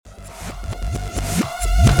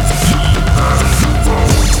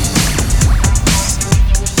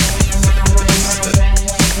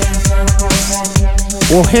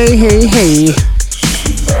Well, hey.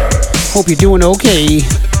 Hope you're doing okay.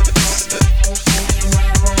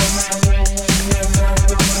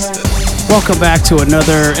 Welcome back to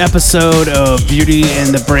another episode of Beauty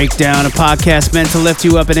and the Breakdown, a podcast meant to lift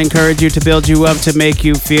you up and encourage you, to build you up, to make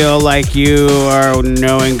you feel like you are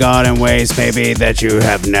knowing God in ways maybe that you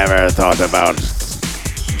have never thought about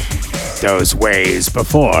those ways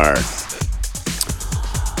before.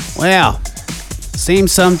 Well,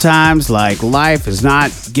 seems sometimes like life is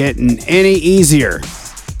not getting any easier.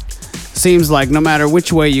 Seems like no matter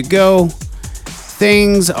which way you go,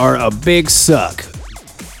 things are a big suck.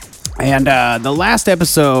 And the last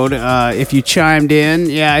episode, if you chimed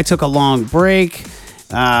in, I took a long break.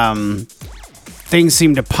 Things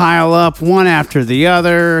seemed to pile up one after the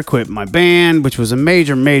other. Quit my band, which was a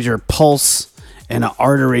major pulse and an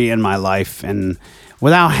artery in my life. And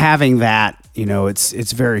without having that,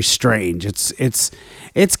 it's very strange.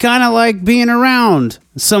 It's kind of like being around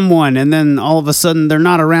someone and then all of a sudden they're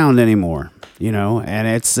not around anymore, and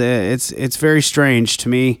it's very strange to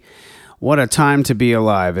me. What a time to be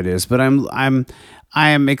alive it is. But I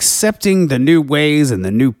am accepting the new ways and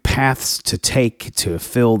the new paths to take to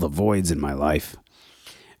fill the voids in my life.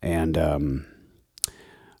 And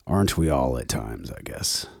aren't we all at times, I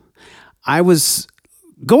guess. I was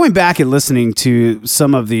going back and listening to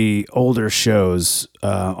some of the older shows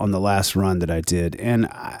on the last run that I did, and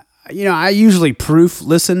I usually proof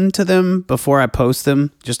listen to them before I post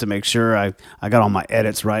them just to make sure I got all my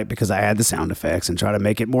edits right, because I add the sound effects and try to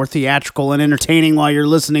make it more theatrical and entertaining while you're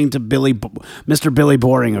listening to Mr. Billy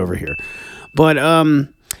Boring over here. But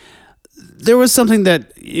there was something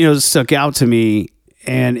that stuck out to me,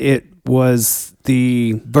 and it was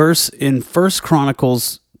the verse in 1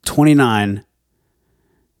 Chronicles 29.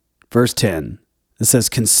 Verse 10, it says,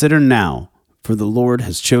 "Consider now, for the Lord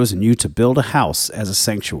has chosen you to build a house as a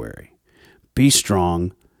sanctuary. Be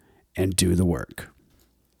strong and do the work."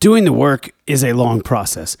 Doing the work is a long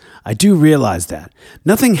process. I do realize that.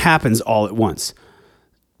 Nothing happens all at once.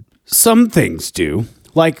 Some things do,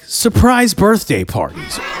 like surprise birthday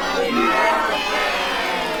parties.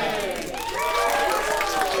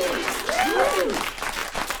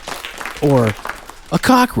 Or a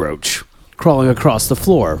cockroach crawling across the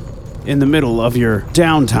floor in the middle of your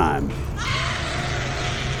downtime.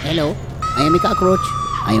 Hello, I am a cockroach.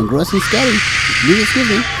 I am gross and scary. Please excuse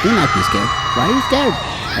me. Do not be scared. Why are you scared?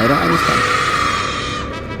 I don't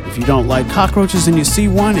understand. If you don't like cockroaches and you see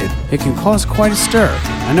one, it can cause quite a stir.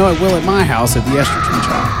 I know it will at my house at the estrogen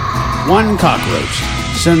trial. One cockroach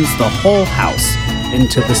sends the whole house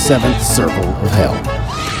into the seventh circle of hell.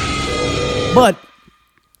 But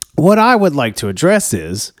what I would like to address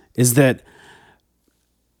is that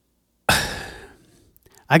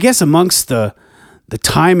I guess amongst the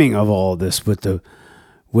timing of all this, with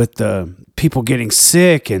the people getting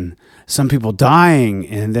sick and some people dying,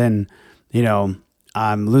 and then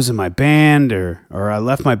I'm losing my band or I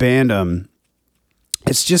left my band.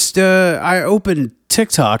 It's just I opened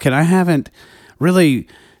TikTok and I haven't really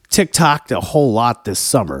TikToked a whole lot this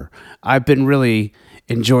summer. I've been really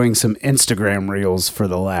enjoying some Instagram reels for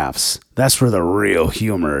the laughs. That's where the real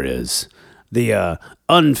humor is. The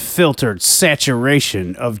unfiltered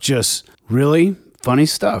saturation of just really funny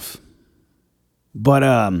stuff. But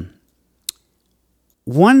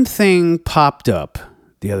one thing popped up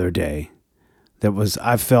the other day that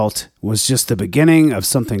I felt was just the beginning of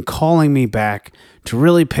something calling me back to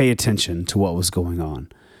really pay attention to what was going on.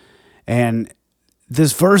 And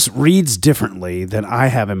this verse reads differently than I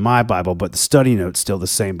have in my Bible, but the study note's still the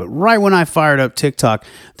same. But right when I fired up TikTok,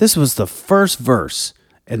 this was the first verse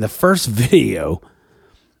and the first video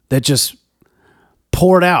that just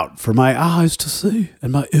poured out for my eyes to see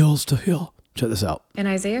and my ears to hear. Check this out. In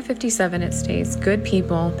Isaiah 57, it states, "Good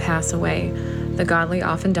people pass away. The godly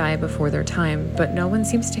often die before their time, but no one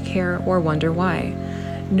seems to care or wonder why.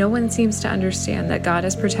 No one seems to understand that God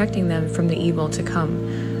is protecting them from the evil to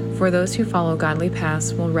come. For those who follow godly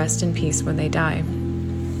paths will rest in peace when they die."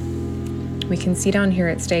 We can see down here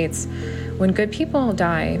it states, "When good people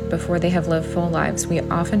die before they have lived full lives, we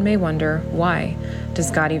often may wonder, why?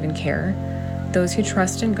 Does God even care? Those who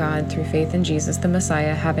trust in God through faith in Jesus the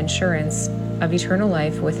Messiah have insurance of eternal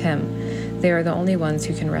life with Him. They are the only ones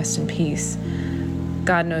who can rest in peace.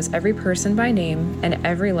 God knows every person by name and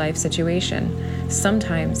every life situation.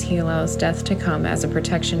 Sometimes He allows death to come as a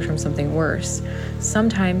protection from something worse.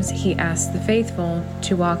 Sometimes He asks the faithful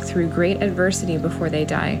to walk through great adversity before they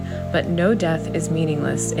die, but no death is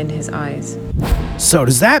meaningless in His eyes." So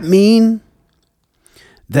does that mean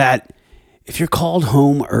that if you're called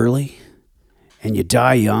home early and you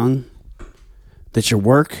die young, that your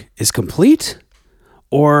work is complete?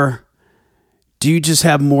 Or Do you just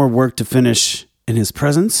have more work to finish in his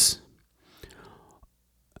presence?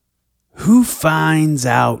 Who finds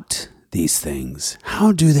out these things?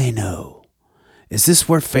 How do they know? Is this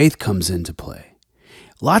where faith comes into play?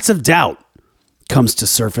 Lots of doubt comes to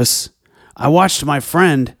surface. I watched my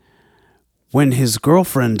friend, when his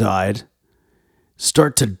girlfriend died,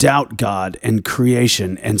 start to doubt God and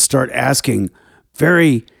creation and start asking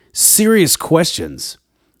very serious questions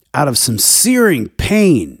out of some searing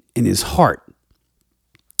pain in his heart.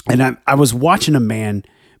 And I was watching a man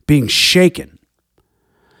being shaken,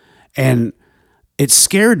 and it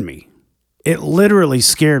scared me. It literally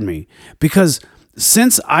scared me, because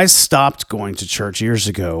since I stopped going to church years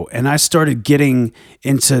ago and I started getting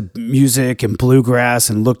into music and bluegrass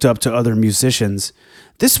and looked up to other musicians,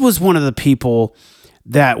 this was one of the people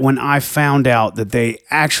that when I found out that they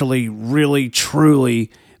actually really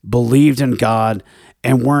truly believed in God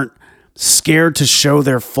and weren't scared to show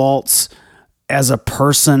their faults as a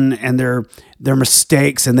person and their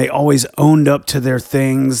mistakes, and they always owned up to their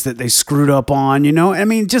things that they screwed up on,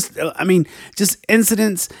 just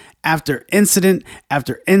incidents after incident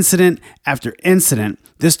after incident after incident.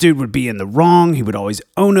 This dude would be in the wrong. He would always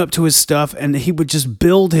own up to his stuff, and he would just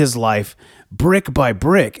build his life brick by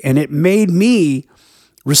brick. And it made me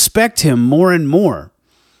respect him more and more.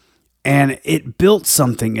 And it built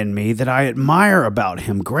something in me that I admire about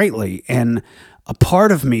him greatly. And a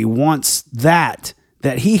part of me wants that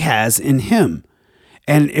he has in him.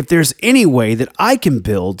 And if there's any way that I can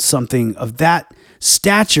build something of that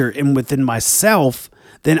stature in within myself,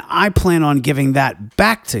 then I plan on giving that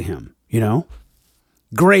back to him,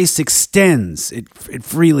 Grace extends, it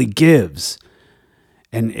freely gives,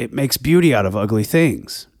 and it makes beauty out of ugly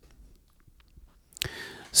things.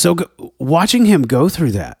 So watching him go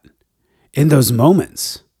through that in those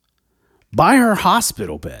moments, by her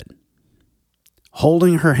hospital bed,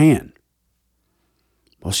 holding her hand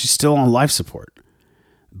while she's still on life support,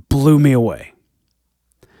 blew me away.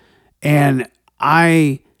 And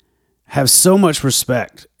I have so much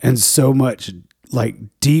respect and so much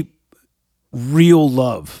deep, real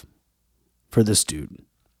love for this dude.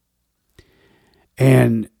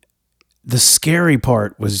 And the scary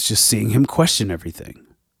part was just seeing him question everything.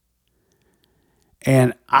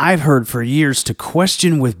 And I've heard for years to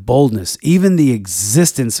question with boldness even the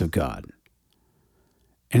existence of God.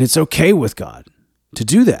 And it's okay with God to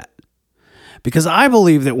do that. Because I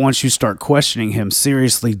believe that once you start questioning him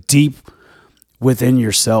seriously deep within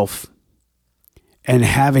yourself and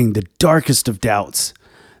having the darkest of doubts,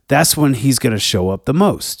 that's when he's going to show up the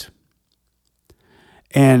most.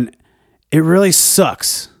 And it really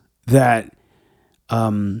sucks that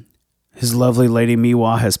his lovely lady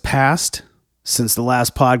Miwa has passed. Since the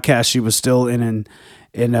last podcast, she was still in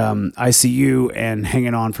ICU and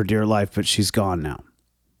hanging on for dear life, but she's gone now.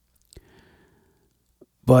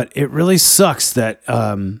 But it really sucks that,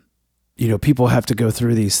 people have to go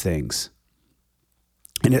through these things.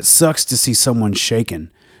 And it sucks to see someone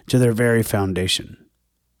shaken to their very foundation.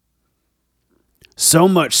 So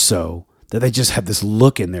much so that they just have this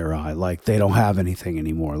look in their eye like they don't have anything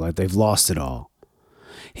anymore, like they've lost it all.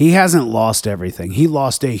 He hasn't lost everything. He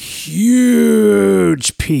lost a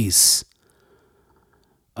huge piece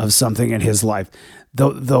of something in his life.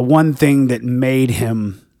 The one thing that made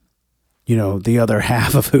him, the other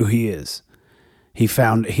half of who he is. He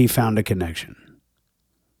found a connection.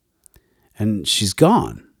 And she's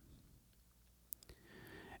gone.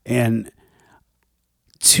 And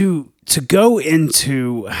to go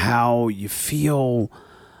into how you feel,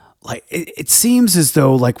 like it seems as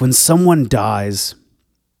though like when someone dies,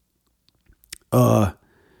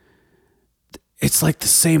 it's like the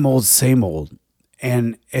same old.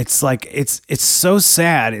 And it's like, it's so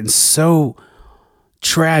sad and so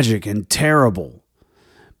tragic and terrible.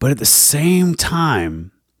 But at the same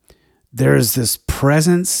time, there's this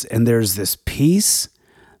presence and there's this peace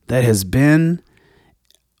that has been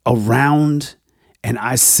around, and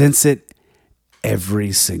I sense it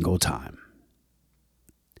every single time.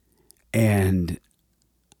 And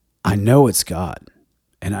I know it's God.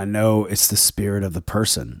 And I know it's the spirit of the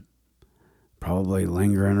person probably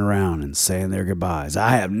lingering around and saying their goodbyes. I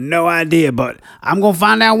have no idea, but I'm going to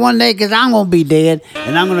find out one day, because I'm going to be dead.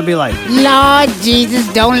 And I'm going to be like, Lord Jesus,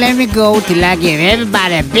 don't let me go till I give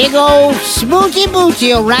everybody a big old smoochy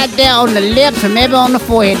right there on the lips and maybe on the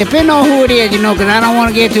forehead, depending on who it is, because I don't want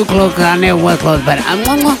to get too close, because I never was close. But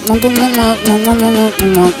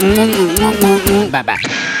bye-bye.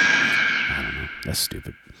 I don't know. That's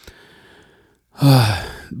stupid.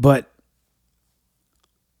 But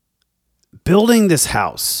building this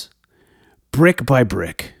house brick by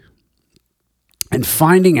brick and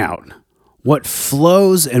finding out what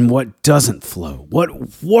flows and what doesn't flow,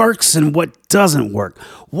 what works and what doesn't work,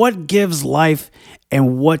 what gives life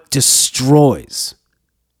and what destroys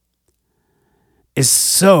is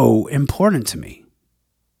so important to me.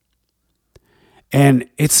 And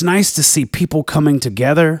it's nice to see people coming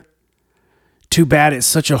together. Too bad it's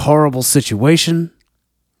such a horrible situation.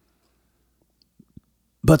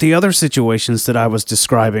 But the other situations that I was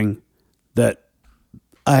describing that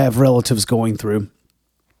I have relatives going through,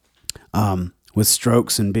 with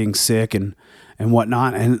strokes and being sick and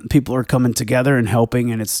whatnot, and people are coming together and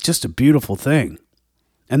helping, and it's just a beautiful thing.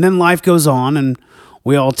 And then life goes on, and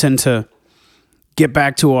we all tend to get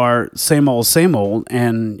back to our same old,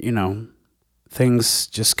 and, things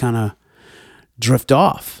just kind of drift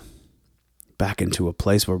off back into a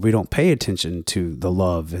place where we don't pay attention to the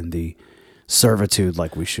love and the servitude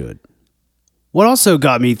like we should. What also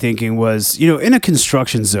got me thinking was, in a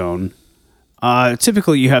construction zone,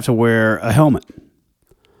 typically you have to wear a helmet.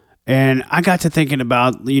 And I got to thinking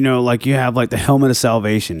about, like you have like the helmet of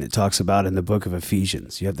salvation. It talks about in the book of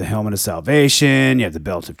Ephesians. You have the helmet of salvation, you have the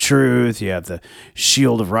belt of truth, you have the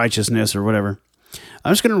shield of righteousness or whatever.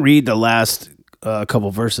 I'm just going to read the last couple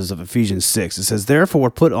verses of Ephesians 6. It says, "Therefore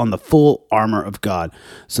put on the full armor of God,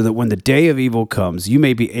 so that when the day of evil comes, you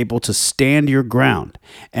may be able to stand your ground.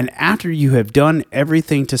 And after you have done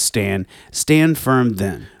everything to stand, stand firm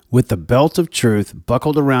then, with the belt of truth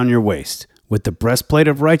buckled around your waist, with the breastplate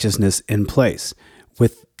of righteousness in place,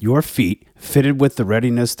 with your feet fitted with the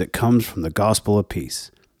readiness that comes from the gospel of peace.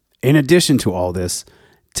 In addition to all this,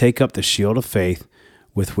 take up the shield of faith,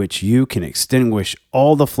 with which you can extinguish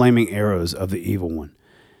all the flaming arrows of the evil one.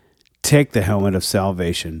 Take the helmet of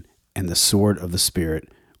salvation and the sword of the Spirit,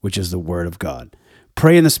 which is the word of God.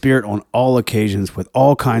 Pray in the Spirit on all occasions with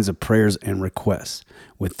all kinds of prayers and requests.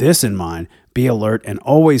 With this in mind, be alert and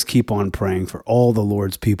always keep on praying for all the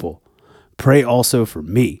Lord's people. Pray also for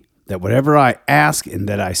me, that whatever I ask and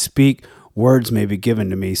that I speak, words may be given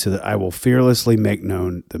to me, so that I will fearlessly make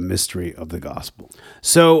known the mystery of the gospel."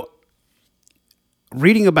 So,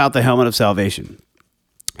 reading about the helmet of salvation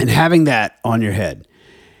and having that on your head.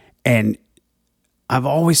 And I've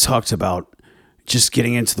always talked about just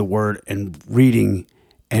getting into the word and reading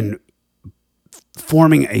and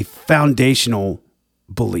forming a foundational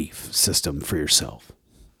belief system for yourself.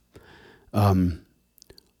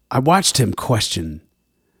 I watched him question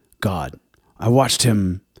God. I watched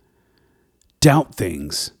him doubt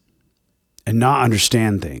things and not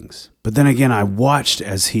understand things. But then again, I watched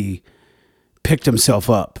as he picked himself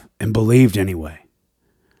up and believed anyway.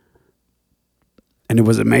 And it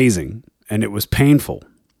was amazing, and it was painful.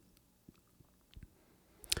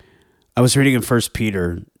 I was reading in 1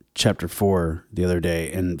 Peter chapter 4 the other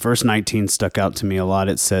day, and verse 19 stuck out to me a lot.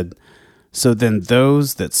 It said, "So then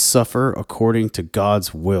those that suffer according to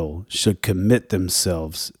God's will should commit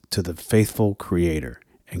themselves to the faithful Creator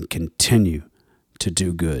and continue to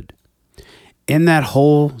do good." In that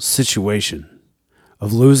whole situation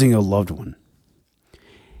of losing a loved one,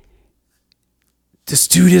 this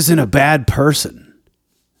dude isn't a bad person.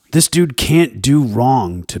 This dude can't do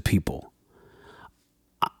wrong to people.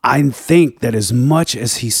 I think that as much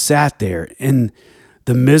as he sat there in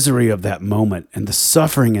the misery of that moment and the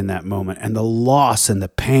suffering in that moment and the loss and the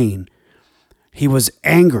pain, he was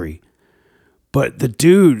angry. But the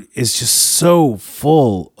dude is just so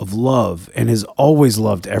full of love and has always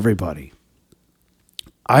loved everybody.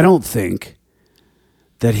 I don't think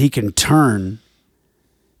that he can turn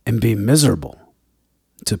and be miserable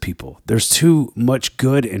to people. There's too much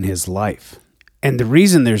good in his life. And the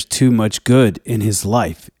reason there's too much good in his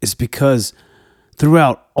life is because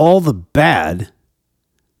throughout all the bad,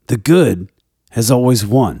 the good has always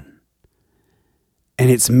won. And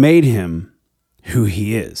it's made him who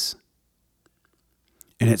he is.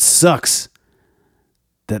 And it sucks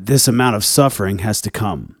that this amount of suffering has to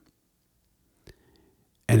come.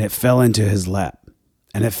 And it fell into his lap.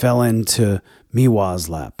 And it fell into Miwa's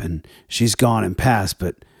lap, and she's gone and passed,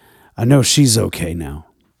 but I know she's okay now.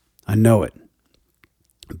 I know it.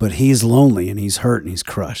 But he's lonely, and he's hurt, and he's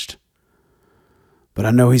crushed. But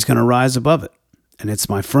I know he's going to rise above it, and it's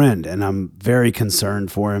my friend, and I'm very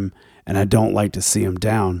concerned for him, and I don't like to see him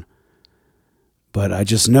down. But I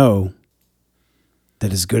just know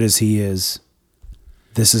that as good as he is,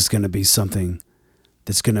 this is going to be something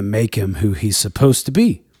that's going to make him who he's supposed to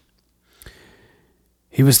be.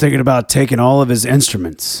 He was thinking about taking all of his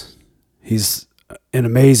instruments. He's an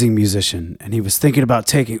amazing musician, and he was thinking about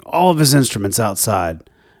taking all of his instruments outside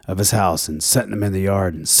of his house and setting them in the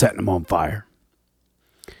yard and setting them on fire.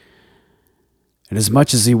 And as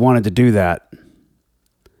much as he wanted to do that,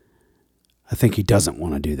 I think he doesn't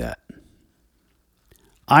want to do that.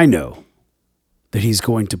 I know that he's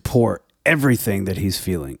going to pour everything that he's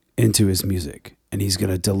feeling into his music. And he's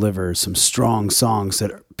going to deliver some strong songs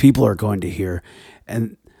that people are going to hear.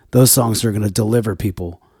 And those songs are going to deliver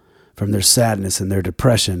people from their sadness and their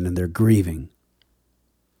depression and their grieving.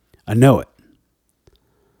 I know it.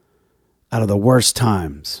 Out of the worst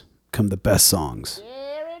times come the best songs.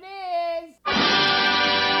 There it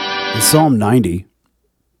is. In Psalm 90,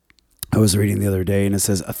 I was reading the other day, and it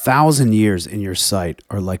says, 1,000 years in your sight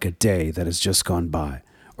are like a day that has just gone by,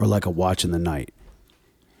 or like a watch in the night.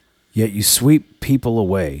 Yet you sweep people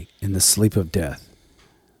away in the sleep of death.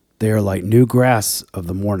 They are like new grass of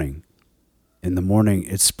the morning. In the morning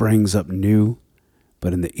it springs up new,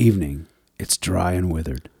 but in the evening it's dry and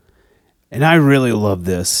withered. And I really love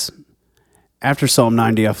this. After Psalm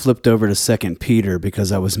 90, I flipped over to 2 Peter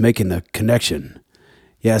because I was making the connection.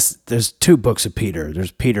 Yes, there's 2 books of Peter.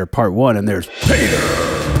 There's Peter part 1 and there's Peter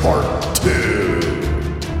Part 2.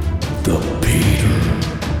 The Peter.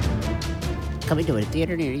 Coming to a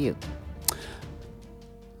theater near you.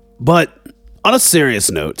 But on a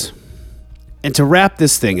serious note, and to wrap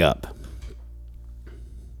this thing up,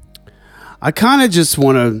 I kind of just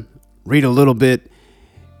want to read a little bit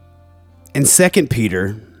in 2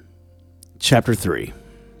 Peter chapter 3,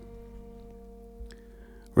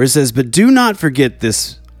 where it says, "But do not forget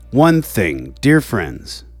this one thing, dear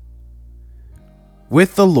friends.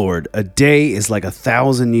 With the Lord, a day is like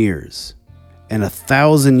 1,000 years, and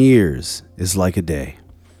 1,000 years is like a day.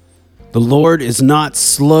 The Lord is not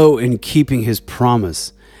slow in keeping his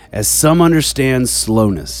promise, as some understand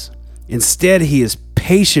slowness. Instead, he is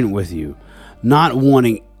patient with you, not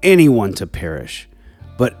wanting anyone to perish,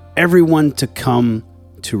 but everyone to come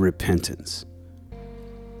to repentance.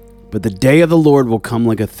 But the day of the Lord will come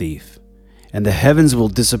like a thief, and the heavens will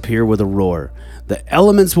disappear with a roar. The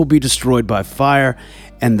elements will be destroyed by fire,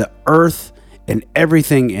 and the earth and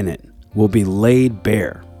everything in it will be laid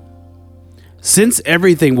bare. Since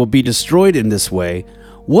everything will be destroyed in this way,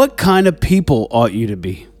 what kind of people ought you to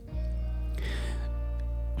be?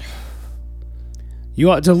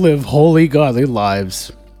 You ought to live holy, godly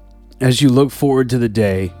lives as you look forward to the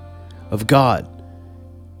day of God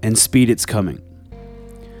and speed its coming.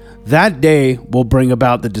 That day will bring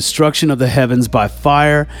about the destruction of the heavens by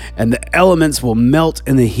fire, and the elements will melt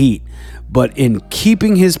in the heat. But in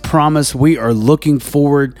keeping his promise, we are looking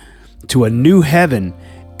forward to a new heaven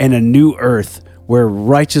and a new earth where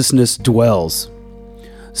righteousness dwells.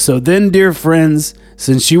 So then, dear friends,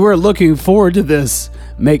 since you are looking forward to this,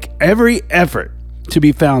 make every effort to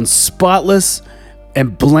be found spotless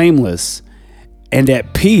and blameless and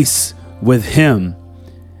at peace with him.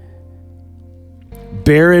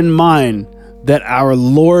 Bear in mind that our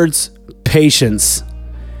Lord's patience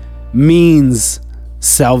means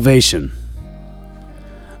salvation."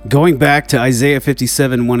 Going back to Isaiah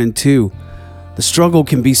 57, 1 and 2, the struggle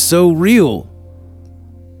can be so real,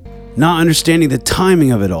 not understanding the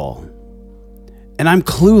timing of it all. And I'm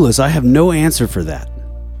clueless. I have no answer for that.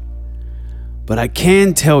 But I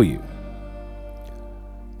can tell you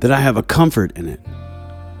that I have a comfort in it,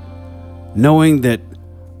 knowing that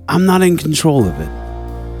I'm not in control of it.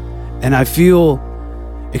 And I feel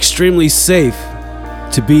extremely safe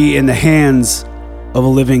to be in the hands of a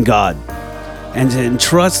living God and to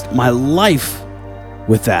entrust my life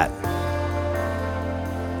with that.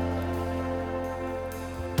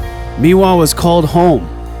 Miwa was called home,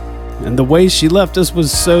 and the way she left us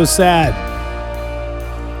was so sad.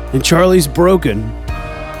 And Charlie's broken,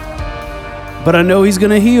 but I know he's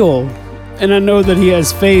gonna heal, and I know that he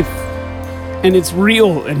has faith, and it's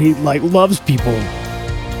real, and he loves people,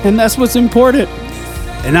 and that's what's important.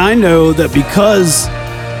 And I know that because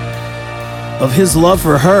of his love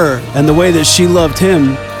for her and the way that she loved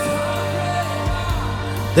him,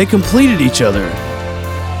 they completed each other.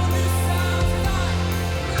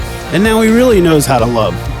 And now he really knows how to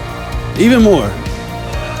love, even more.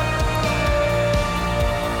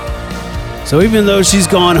 So even though she's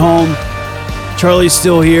gone home, Charlie's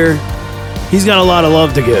still here. He's got a lot of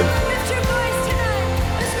love to give.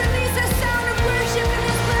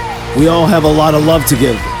 We all have a lot of love to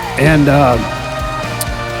give. And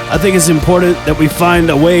I think it's important that we find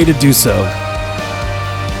a way to do so.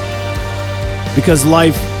 Because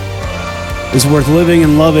life is worth living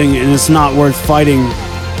and loving, and it's not worth fighting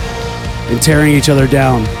and tearing each other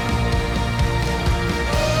down.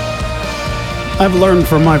 I've learned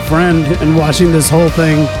from my friend in watching this whole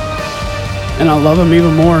thing, and I love him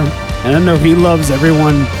even more. And I know he loves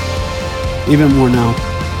everyone even more now.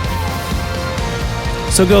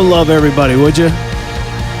 So go love everybody, would you?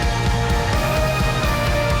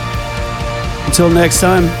 Until next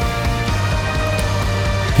time,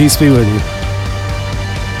 peace be with you.